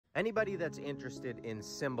Anybody that's interested in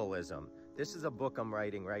symbolism, this is a book I'm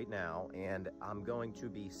writing right now, and I'm going to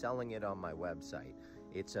be selling it on my website.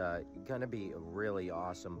 It's going to be a really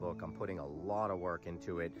awesome book. I'm putting a lot of work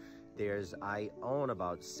into it. I own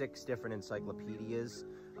about 6 different encyclopedias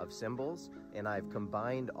of symbols, and I've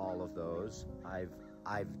combined all of those.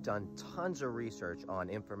 I've done tons of research on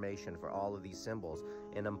information for all of these symbols,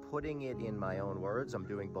 and I'm putting it in my own words. I'm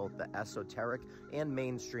doing both the esoteric and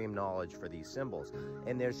mainstream knowledge for these symbols.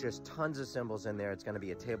 And there's just tons of symbols in there. It's going to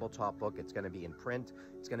be a tabletop book. It's going to be in print.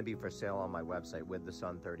 It's going to be for sale on my website,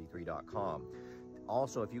 withthesun33.com.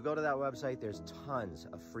 Also, if you go to that website, there's tons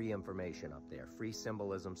of free information up there, free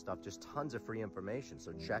symbolism stuff, just tons of free information.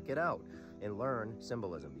 So check it out and learn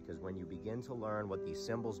symbolism, because when you begin to learn what these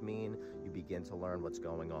symbols mean, you begin to learn what's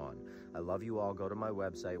going on. I love you all. Go to my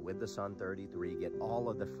website, withthesun33, get all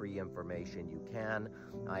of the free information you can.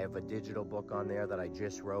 I have a digital book on there that I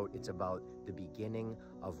just wrote. It's about the beginning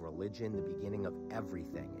of religion, the beginning of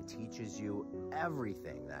everything. It teaches you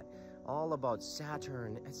everything, that all about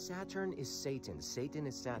Saturn. Saturn is Satan. Satan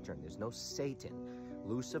is Saturn. There's no Satan.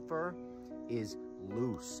 Lucifer is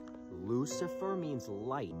loose. Lucifer means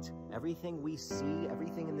light. Everything we see,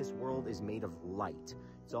 everything in this world is made of light.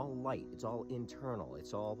 It's all light. It's all internal.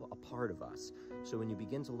 It's all a part of us. So when you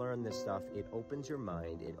begin to learn this stuff, it opens your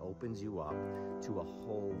mind. It opens you up to a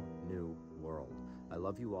whole new world. I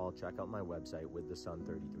love you all. Check out my website,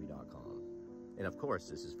 withthesun33.com. And of course,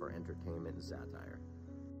 this is for entertainment and satire.